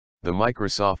The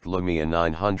Microsoft Lumia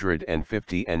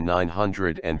 950 and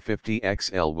 950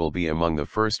 XL will be among the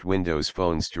first Windows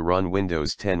phones to run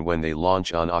Windows 10 when they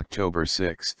launch on October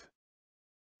 6.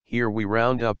 Here we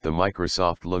round up the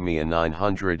Microsoft Lumia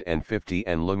 950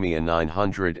 and Lumia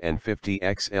 950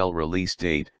 XL release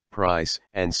date, price,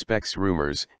 and specs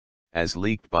rumors, as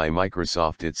leaked by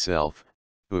Microsoft itself.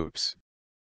 Oops.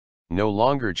 No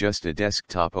longer just a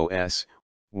desktop OS,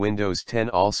 Windows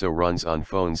 10 also runs on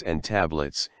phones and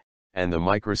tablets, and the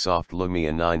Microsoft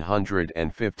Lumia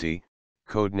 950,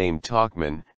 codenamed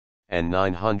Talkman, and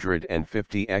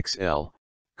 950 XL,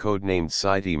 codenamed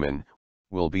Cityman,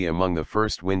 will be among the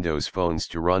first Windows phones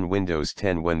to run Windows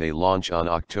 10 when they launch on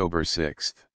October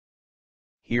 6.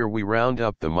 Here we round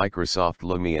up the Microsoft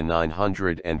Lumia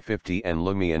 950 and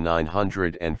Lumia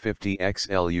 950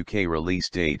 XL UK release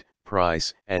date,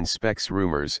 price, and specs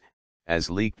rumors, as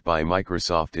leaked by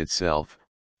Microsoft itself.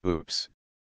 Oops.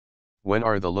 When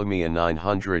are the Lumia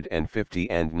 950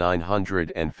 and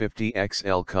 950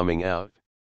 XL coming out?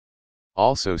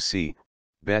 Also see,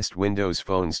 Best Windows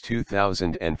Phones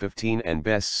 2015 and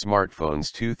Best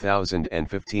Smartphones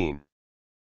 2015.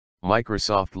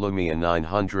 Microsoft Lumia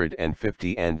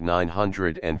 950 and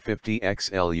 950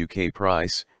 XL UK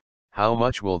price. How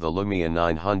much will the Lumia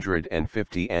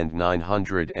 950 and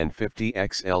 950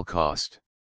 XL cost?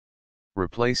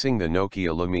 Replacing the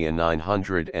Nokia Lumia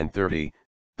 930,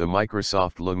 the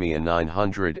Microsoft Lumia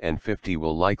 950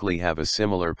 will likely have a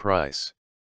similar price.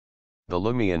 The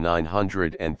Lumia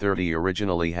 930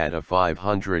 originally had a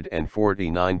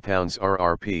 £549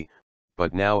 RRP,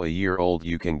 but now a year old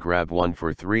you can grab one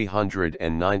for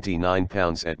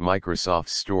 £399 at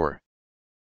Microsoft's store.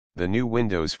 The new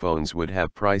Windows phones would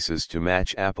have prices to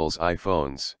match Apple's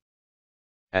iPhones.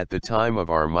 At the time of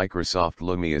our Microsoft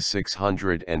Lumia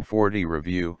 640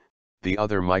 review, the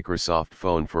other Microsoft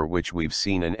phone for which we've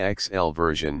seen an XL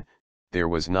version, there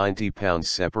was £90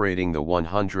 separating the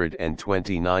 £129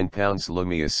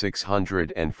 Lumia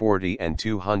 640 and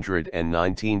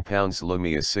 £219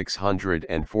 Lumia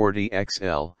 640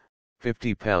 XL,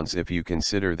 £50 if you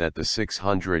consider that the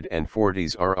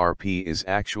 640's RRP is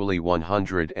actually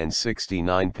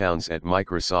 £169 at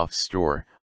Microsoft's store,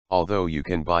 although you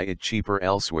can buy it cheaper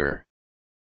elsewhere.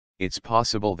 It's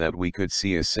possible that we could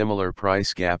see a similar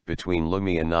price gap between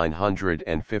Lumia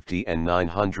 950 and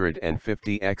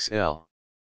 950 XL.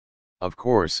 Of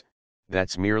course,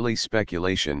 that's merely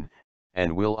speculation,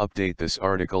 and we'll update this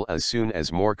article as soon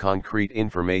as more concrete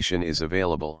information is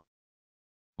available.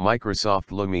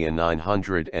 Microsoft Lumia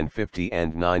 950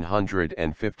 and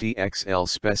 950 XL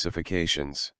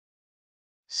specifications.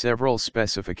 Several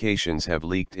specifications have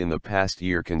leaked in the past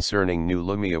year concerning new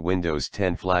Lumia Windows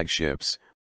 10 flagships,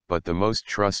 but the most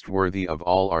trustworthy of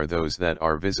all are those that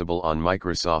are visible on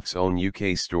Microsoft's own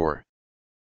UK store,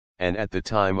 and at the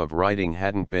time of writing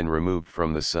hadn't been removed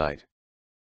from the site.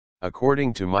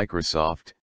 According to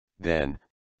Microsoft, then,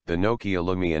 the Nokia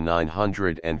Lumia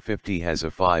 950 has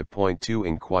a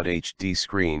 5.2-inch Quad HD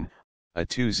screen, a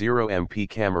 20MP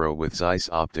camera with Zeiss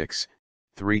optics,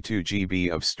 32 GB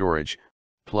of storage,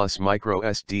 plus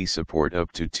microSD support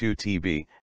up to 2 TB,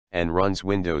 and runs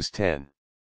Windows 10.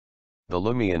 The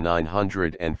Lumia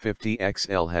 950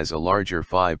 XL has a larger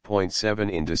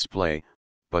 5.7-inch display,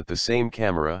 but the same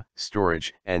camera,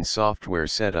 storage, and software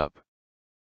setup.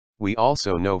 We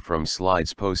also know from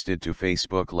slides posted to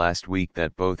Facebook last week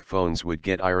that both phones would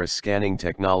get iris scanning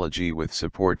technology with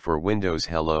support for Windows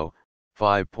Hello,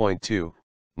 5.2,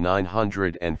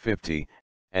 950,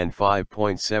 and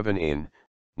 5.7 in,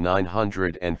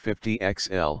 950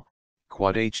 XL,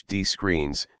 Quad HD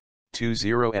screens,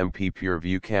 20MP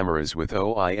PureView cameras with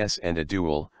OIS and a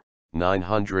dual,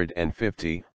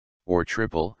 950, or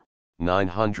triple,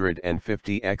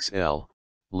 950 XL,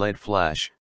 LED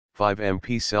flash,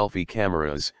 5MP selfie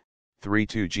cameras,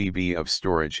 32 GB of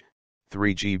storage,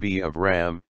 3 GB of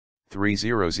RAM,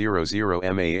 3300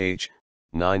 mAh,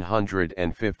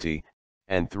 950,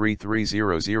 and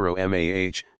 3300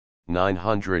 mAh,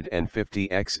 950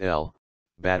 XL,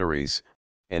 batteries,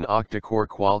 an octa-core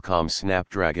Qualcomm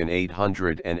Snapdragon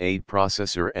 808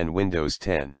 processor and Windows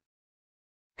 10.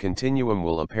 Continuum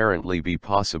will apparently be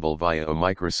possible via a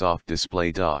Microsoft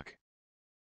Display dock.